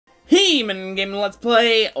He-Man Gaming Let's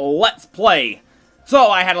Play. So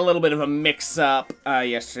I had a little bit of a mix-up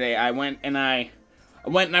yesterday. I went and I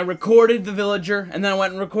recorded the villager, and then I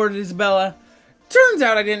went and recorded Isabella. Turns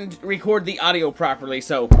out I didn't record the audio properly,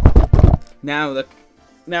 so now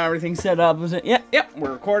everything's set up. Yep,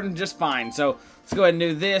 we're recording just fine. So let's go ahead and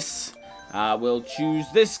do this. We'll choose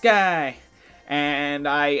this guy, and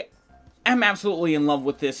I am absolutely in love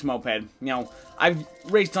with this moped. You know, I've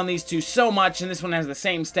raced on these two so much, and this one has the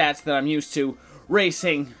same stats that I'm used to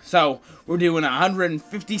racing. So we're doing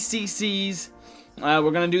 150 cc's.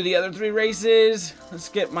 We're gonna do the other 3 races. Let's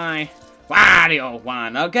get my Wario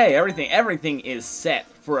one. Okay, everything is set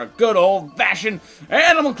for a good old-fashioned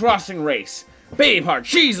Animal Crossing race. Baby Park,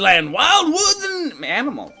 Cheeseland, Wild Woods, and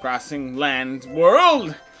Animal Crossing Land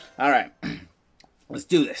World. All right, let's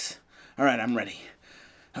do this. All right, I'm ready.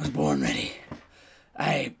 I was born ready.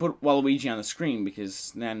 I put Waluigi on the screen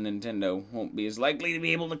because then Nintendo won't be as likely to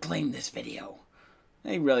be able to claim this video.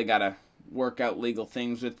 They really gotta work out legal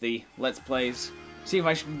things with the Let's Plays. See if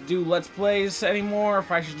I should do Let's Plays anymore, or if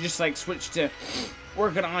I should just, like, switch to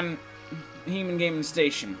working on He-Man Gaming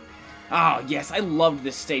Station. Oh, yes, I loved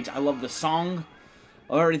this stage. I love the song.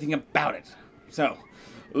 I love everything about it. So,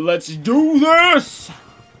 let's do this!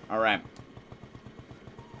 Alright.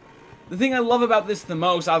 The thing I love about this the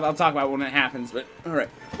most, I'll talk about when it happens, but, alright.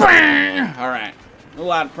 Alright. A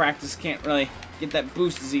lot of practice, can't really get that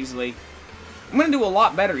boost as easily. I'm gonna do a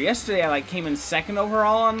lot better. Yesterday, I came in 2nd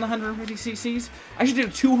overall on the 150 cc's. I should do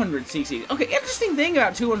 200 cc's. Okay, interesting thing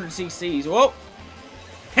about 200 cc's. Whoa.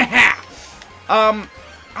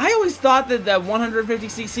 I always thought that the 150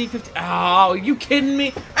 cc, 50. Oh, are you kidding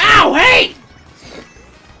me? Ow, hey!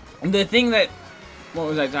 The thing that. What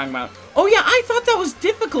was I talking about? Oh, yeah, I thought that was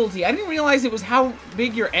difficulty. I didn't realize it was how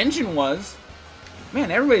big your engine was.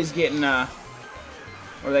 Man, everybody's getting, what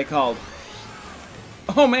are they called?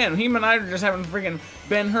 Oh man, him and I are just having a freaking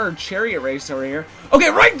Ben-Hur chariot race over here. Okay,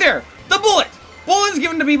 right there! The bullet! Bullet's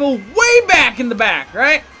given to people way back in the back,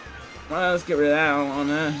 right? Well, let's get rid of that. I don't want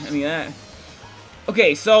any of that.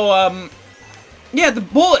 Okay, so, yeah, the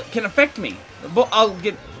bullet can affect me.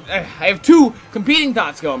 I have 2 competing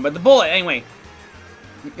thoughts going, but the bullet, anyway.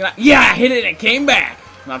 Yeah, I hit it and it came back.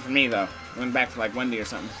 Not for me, though. It went back for, like, Wendy or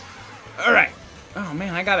something. Alright. Oh,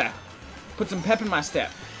 man, I gotta put some pep in my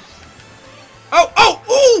step.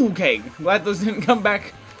 Oh, okay. Glad those didn't come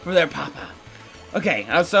back for their papa. Okay,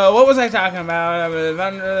 so what was I talking about?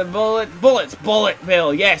 Under the bullet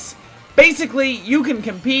bill, yes. Basically, you can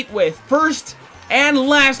compete with first and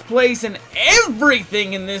last place in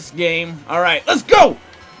everything in this game. Alright, let's go!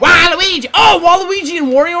 Waluigi! Oh, Waluigi and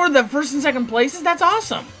Wario, the 1st and 2nd places? That's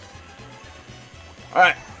awesome.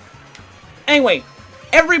 Alright. Anyway,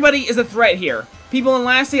 everybody is a threat here. People in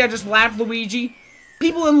last, I just lapped Luigi.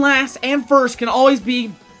 People in last and first can always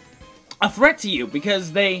be a threat to you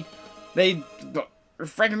because they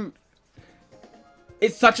freaking.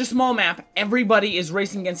 It's such a small map. Everybody is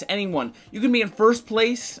racing against anyone. You can be in first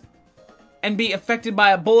place and be affected by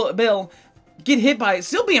a bullet bill, get hit by it,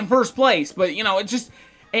 still be in first place. But you know, it just.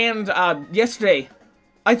 And yesterday,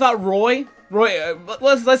 I thought Roy.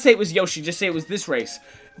 Let's say it was Yoshi. Just say it was this race.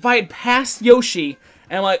 If I had passed Yoshi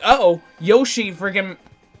and I'm like, uh-oh, Yoshi freaking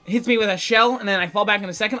hits me with a shell, and then I fall back in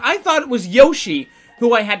a second. I thought it was Yoshi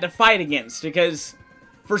who I had to fight against, because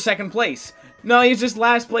for 2nd place. No, he's just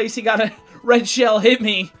last place. He got a red shell hit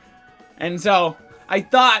me. And so, I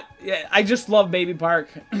thought, I just love Baby Park.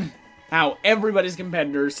 How everybody's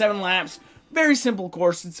competitors, 7 laps, very simple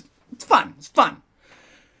course. It's fun. It's fun.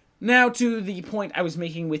 Now to the point I was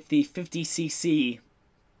making with the 50cc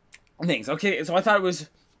things. Okay, so I thought it was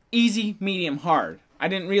easy, medium, hard. I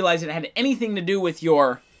didn't realize it had anything to do with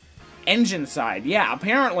your engine side. Yeah,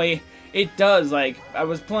 apparently it does. Like, I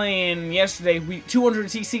was playing yesterday, 200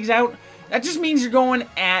 cc's out. That just means you're going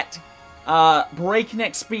at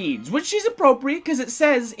breakneck speeds, which is appropriate because it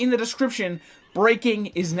says in the description, braking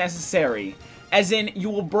is necessary. As in, you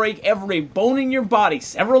will break every bone in your body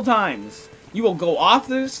several times. You will go off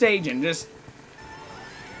the stage and just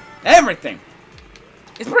everything.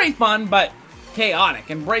 It's pretty fun, but chaotic,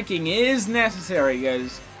 and braking is necessary,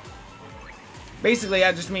 guys. Basically,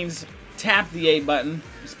 that just means tap the A button,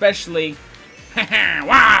 especially.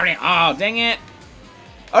 Oh, dang it!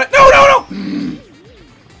 No!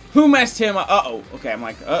 Who messed him up? Uh-oh. Okay, I'm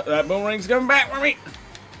like, that boomerang's coming back for me.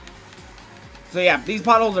 So yeah, these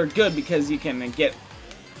potholes are good because you can get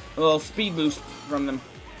a little speed boost from them.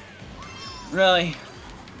 Really,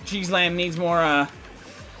 Cheeseland needs more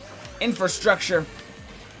infrastructure.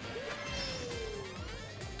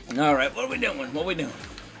 All right, what are we doing? What are we doing?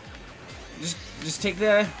 Just take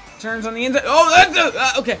the turns on the inside. Oh,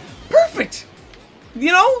 that's okay. Perfect.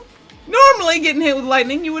 You know, Normally, getting hit with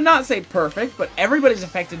lightning, you would not say perfect, but everybody's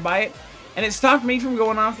affected by it, and it stopped me from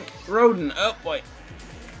going off the road, and oh boy.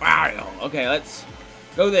 Wow, okay, let's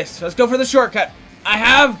go this. Let's go for the shortcut. I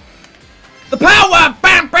have the power!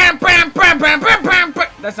 Bam, bam, bam, bam, bam, bam, bam, bam.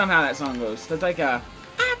 That's not how that song goes. That's like a,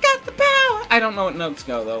 I got the power. I don't know what notes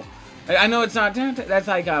go, though. I know it's not, that's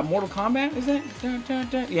like Mortal Kombat, is that?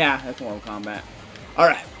 Yeah, that's Mortal Kombat.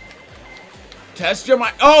 Alright. Test your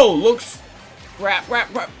mind. Oh, looks, crap.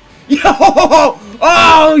 Yo!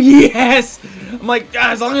 Oh, yes! I'm like,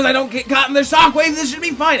 as long as I don't get caught in their shockwave, this should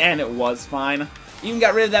be fine. And it was fine. Even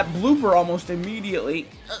got rid of that blooper almost immediately.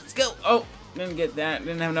 Let's go. Oh, didn't get that.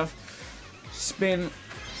 Didn't have enough spin.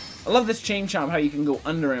 I love this chain chomp, how you can go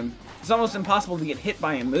under him. It's almost impossible to get hit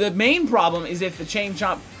by him. The main problem is if the chain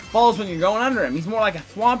chomp falls when you're going under him. He's more like a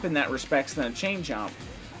thwomp in that respect than a chain chomp.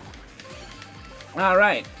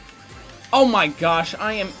 Alright. Oh my gosh,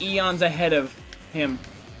 I am eons ahead of him.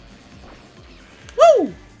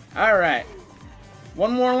 Woo! Alright.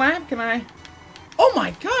 One more lap, can I? Oh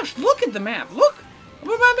my gosh, look at the map. Look! I'm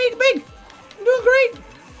about big. I'm doing great.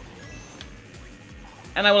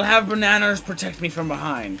 And I will have bananas protect me from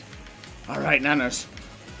behind. Alright, Nanas.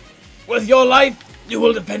 With your life, you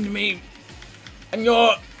will defend me. And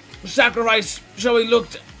your sacrifice shall be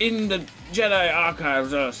looked in the Jedi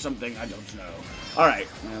archives or something, I don't know. Alright.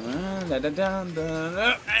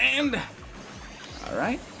 And...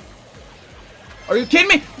 Alright. Are you kidding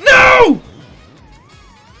me? No!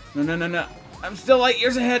 No. I'm still light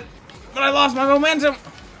years ahead, but I lost my momentum.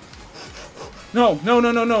 No.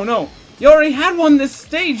 You already had one this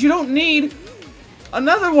stage. You don't need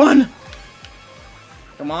another one.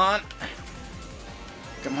 Come on.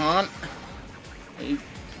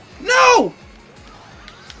 No!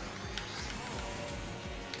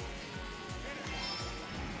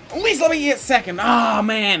 At least let me get second. Oh,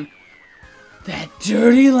 man. That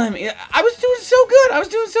dirty lemon. I was doing so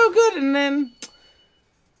good. And then...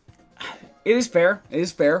 It is fair. I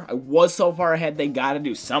was so far ahead, they gotta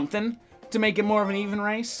do something to make it more of an even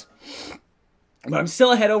race. But I'm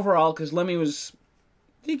still ahead overall, because Lemmy was...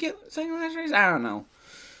 Did he get second last race? I don't know.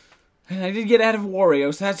 And I did get out of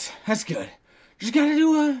Wario, so that's good. Just gotta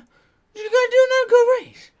do another good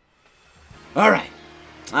race. Alright.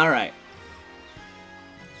 I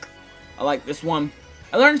like this one.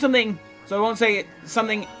 I learned something, so I won't say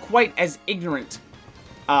something quite as ignorant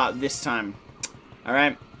this time.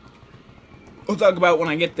 Alright? We'll talk about when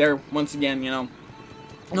I get there, once again, you know.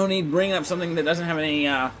 No need bringing up something that doesn't have any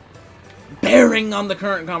bearing on the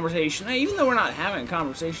current conversation. Even though we're not having a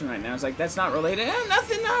conversation right now, it's like, that's not related.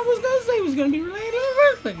 Nothing I was going to say was going to be related in the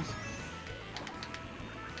first place.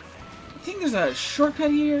 I think there's a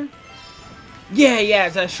shortcut here. Yeah,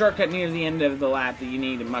 it's a shortcut near the end of the lap that you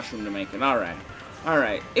need a mushroom to make it.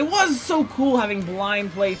 Alright. It was so cool having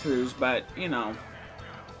blind playthroughs, but, you know.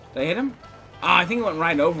 Did I hit him? Oh, I think it went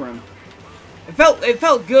right over him. It felt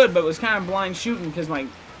good, but it was kind of blind shooting because I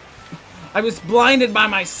was blinded by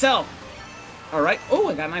myself. Alright. Oh,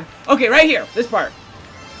 I got 9. Okay, right here. This part.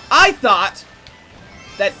 I thought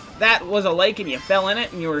that was a lake and you fell in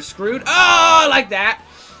it and you were screwed. Oh, like that.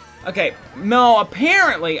 Okay. No,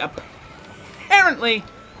 apparently,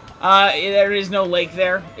 there is no lake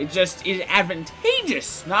there. It just is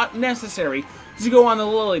advantageous, not necessary, to go on the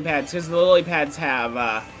lily pads because the lily pads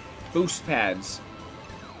have boost pads.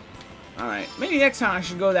 Alright, maybe next time I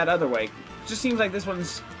should go that other way. It just seems like this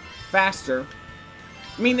one's faster.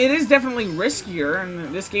 I mean, it is definitely riskier,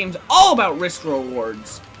 and this game's all about risk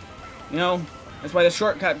rewards. You know, that's why the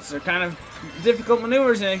shortcuts are kind of difficult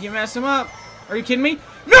maneuvers, and if you mess them up... Are you kidding me?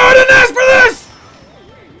 No, I didn't ask for this!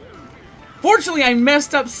 Fortunately, I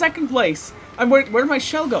messed up second place. Where'd my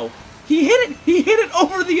shell go? He hit it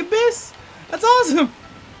over the abyss! That's awesome!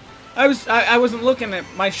 I wasn't looking at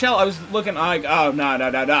my shell. I was looking like, oh, no.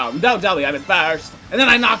 Don't tell me I'm in first. And then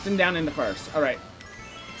I knocked him down into first. Alright.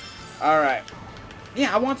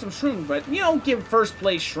 Yeah, I want some shrooms, but you don't give first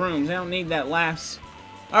place shrooms. I don't need that last.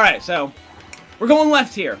 Alright, so we're going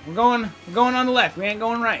left here. We're going on the left. We ain't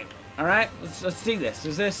going right. Alright? Let's see this.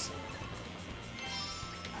 Is this...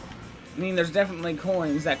 I mean, there's definitely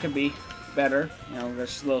coins that could be better. You know,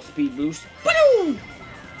 there's a little speed boost. Ba-doo!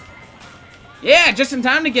 Yeah, just in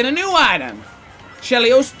time to get a new item.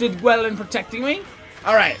 Shelios did well in protecting me.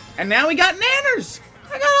 Alright, and now we got nanners.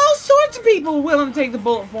 I got all sorts of people willing to take the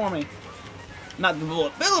bullet for me. Not the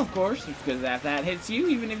bullet bill, of course, because if that hits you,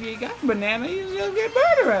 even if you got a banana, you still get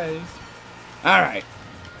murderized. Alright.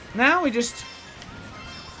 Now we just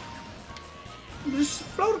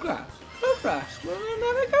float across. Well,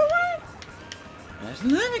 never come right. There's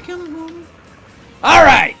never coming for me.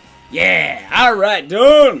 Alright. Yeah, alright,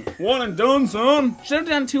 done! One and done, son! Should have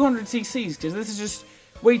done 200 CCs, because this is just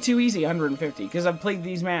way too easy, 150, because I've played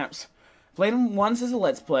these maps. Played them once as a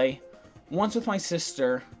Let's Play, once with my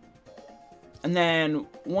sister, and then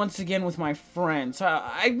once again with my friend. So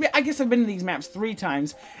I guess I've been to these maps 3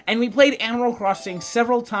 times, and we played Animal Crossing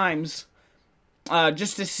several times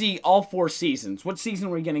just to see all 4 seasons. What season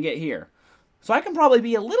are we going to get here? So I can probably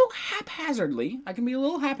be a little haphazardly. I can be a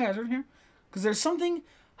little haphazard here, because there's something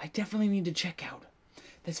I definitely need to check out.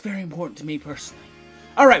 That's very important to me personally.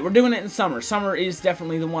 Alright, we're doing it in summer. Summer is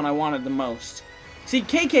definitely the one I wanted the most. See,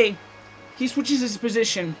 KK, he switches his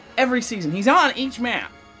position every season. He's on each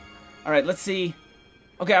map. Alright, let's see.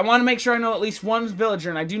 Okay, I want to make sure I know at least one villager,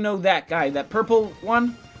 and I do know that guy. That purple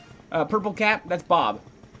one, purple cap, that's Bob.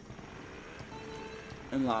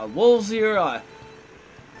 And wolves here.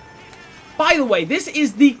 By the way, this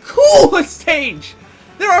is the coolest stage!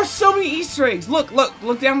 There are so many Easter eggs. Look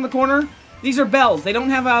down in the corner. These are bells. They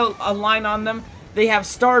don't have a line on them. They have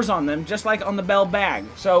stars on them, just like on the bell bag.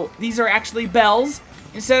 So these are actually bells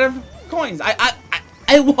instead of coins. I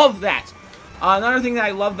love that. Another thing that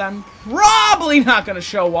I love that I'm probably not going to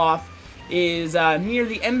show off is near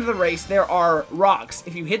the end of the race, there are rocks.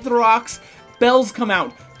 If you hit the rocks, bells come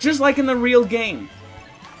out, just like in the real game.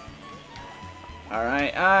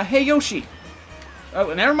 Alright, hey Yoshi.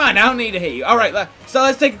 Oh, never mind, I don't need to hit you. Alright, so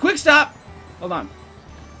let's take a quick stop. Hold on.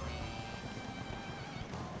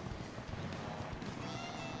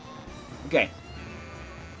 Okay.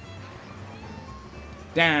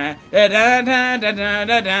 Okay,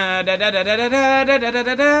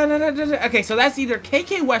 so that's either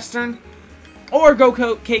KK Western or Go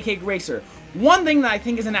KK Racer. One thing that I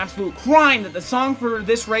think is an absolute crime that the song for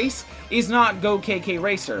this race is not Go KK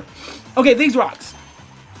Racer. Okay, these rocks.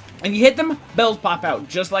 And you hit them, bells pop out,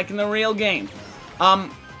 just like in the real game. Yeah,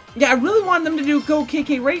 I really wanted them to do Go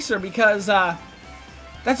KK Racer because that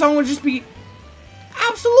song would just be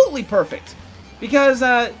absolutely perfect. Because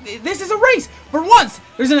this is a race. For once,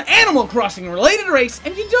 there's an Animal Crossing related race,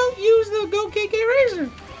 and you don't use the Go KK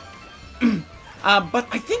Racer. But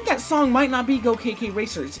I think that song might not be Go KK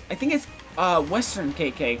Racer. I think it's Western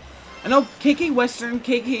KK. I know KK Western,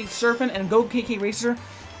 KK Surfin', and Go KK Racer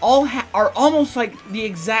all are almost like the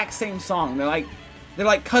exact same song. They're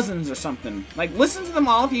like cousins or something. Like, listen to them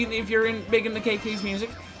all if you're big into KK's music.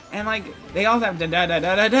 And like, they all have da da da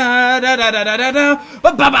da da da da da da da da,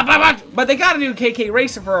 but they gotta do KK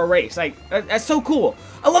Racer for a race. Like, that's so cool.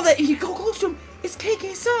 I love that if you go close to him, it's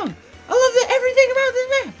KK's song. I love that everything about this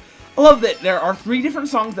man. I love that there are 3 different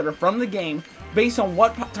songs that are from the game based on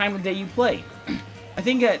what time of day you play. I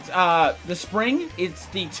think at the spring, it's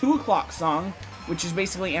the 2 o'clock song, which is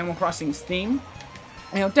basically Animal Crossing's theme.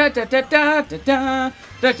 You know, da da da da da da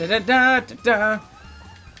da da da da da.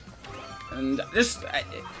 And just,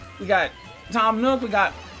 we got Tom Nook, we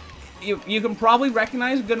got, you can probably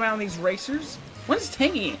recognize a good amount of these racers. When's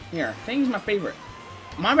Tangy here? Tangy's my favorite.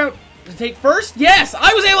 Am I about to take first? Yes!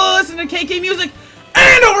 I was able to listen to KK music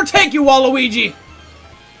and overtake you, Waluigi!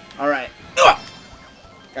 Alright.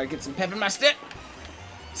 Gotta get some pep in my step.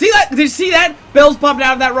 See that? Did you see that? Bells popped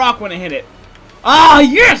out of that rock when I hit it. Ah,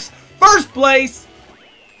 yes! First place!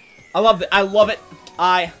 I love it. I love it.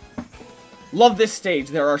 I love this stage.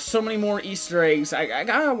 There are so many more Easter eggs. I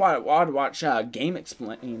gotta watch Game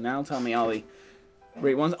Explain now. Tell me all the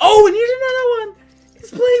great ones. Oh, and here's another one. It's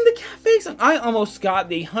playing the cafe song. I almost got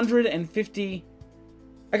the 150.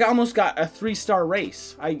 I almost got a 3-star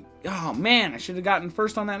race. Oh man, I should have gotten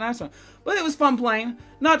first on that last one. But it was fun playing.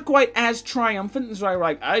 Not quite as triumphant as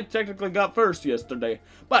I technically got first yesterday.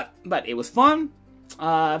 But it was fun.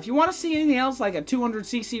 If you want to see anything else like a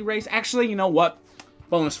 200cc race, actually, you know what?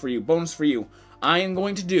 Bonus for you. I am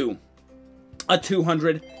going to do a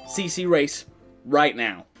 200cc race right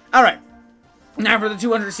now. Alright. Now for the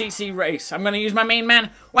 200cc race. I'm going to use my main man,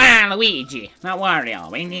 Waluigi. Not Wario.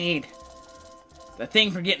 We need the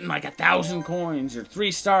thing for getting like 1,000 coins or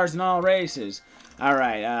 3 stars in all races.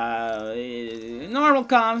 Alright, normal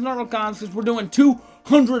comms, because we're doing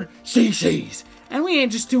 200cc's. And we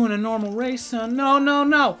ain't just doing a normal race, son.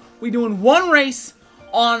 No. We doing one race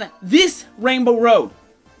on this Rainbow Road.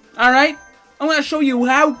 Alright? I'm going to show you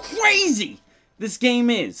how crazy this game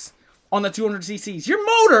is on the 200cc's. Your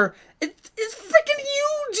motor is freaking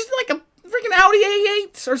huge. It's like a freaking Audi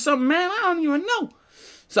A8 or something, man. I don't even know.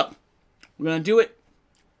 So, we're going to do it.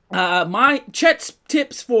 My Chet's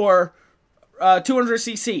tips for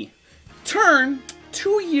 200cc. Turn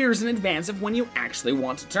 2 years in advance of when you actually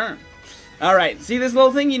want to turn. Alright, see this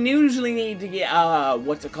little thing? You usually need to get,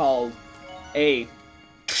 what's it called? A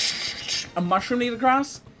mushroom need to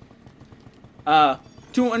cross?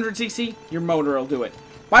 200cc, your motor will do it.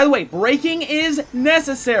 By the way, braking is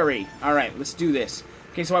necessary. Alright, let's do this.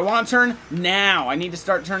 Okay, so I want to turn now. I need to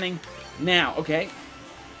start turning now. Okay.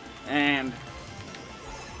 And...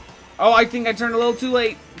 oh, I think I turned a little too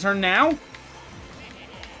late. Turn now?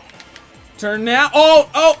 Turn now. Oh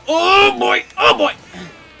boy. Oh boy.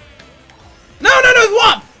 No,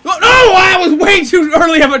 swap. No, I was way too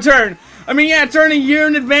early of a turn. I mean, yeah, turn a year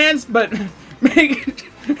in advance, but make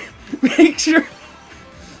sure.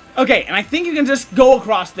 Okay, and I think you can just go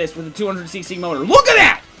across this with a 200cc motor. Look at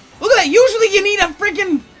that. Look at that. Usually you need a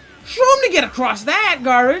freaking shroom to get across that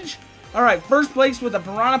garbage. All right, first place with a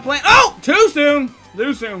piranha plant. Oh, too soon.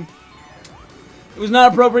 Too soon. It was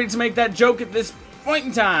not appropriate to make that joke at this point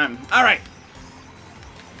in time. All right.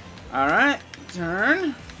 All right.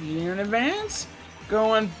 Turn. Year in advance.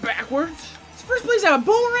 Going backwards. Does first place have a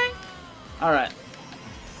boomerang? All right.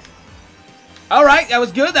 All right. That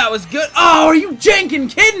was good. That was good. Oh, are you jankin'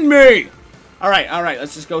 kidding me? All right. All right.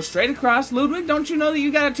 Let's just go straight across. Ludwig, don't you know that you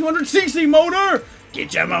got a 200cc motor?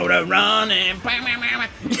 Get your motor running.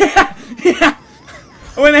 Yeah. Yeah.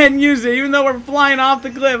 I went ahead and used it, even though we're flying off the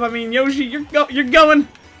cliff. I mean, Yoshi, you're going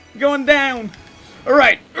down. All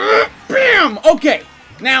right. Bam. Okay.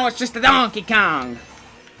 Now it's just a Donkey Kong.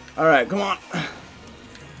 All right, come on.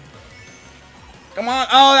 Come on.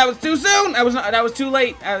 Oh, that was too soon. That was too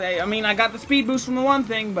late. I mean, I got the speed boost from the one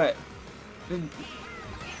thing, but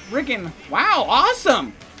freaking wow,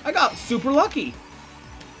 awesome. I got super lucky.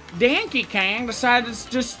 Donkey Kong decided to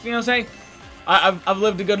just, you know, say, I've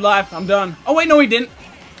lived a good life. I'm done. Oh wait, no, he didn't.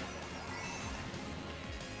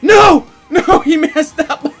 No, he messed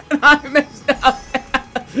up. I messed up.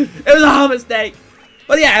 It was all a mistake.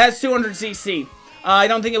 But yeah, that's 200cc. I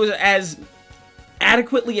don't think it was as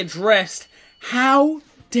adequately addressed how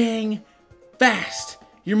dang fast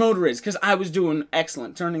your motor is, because I was doing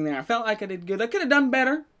excellent turning there. I felt like I did good. I could have done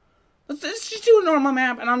better. Let's just do a normal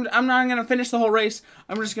map, and I'm not going to finish the whole race.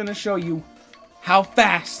 I'm just going to show you how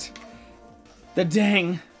fast the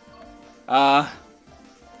dang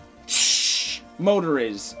motor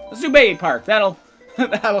is. Let's do Baby Park. That'll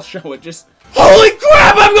show it. Just holy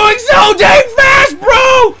crap! I'm going so dang fast,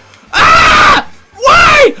 bro!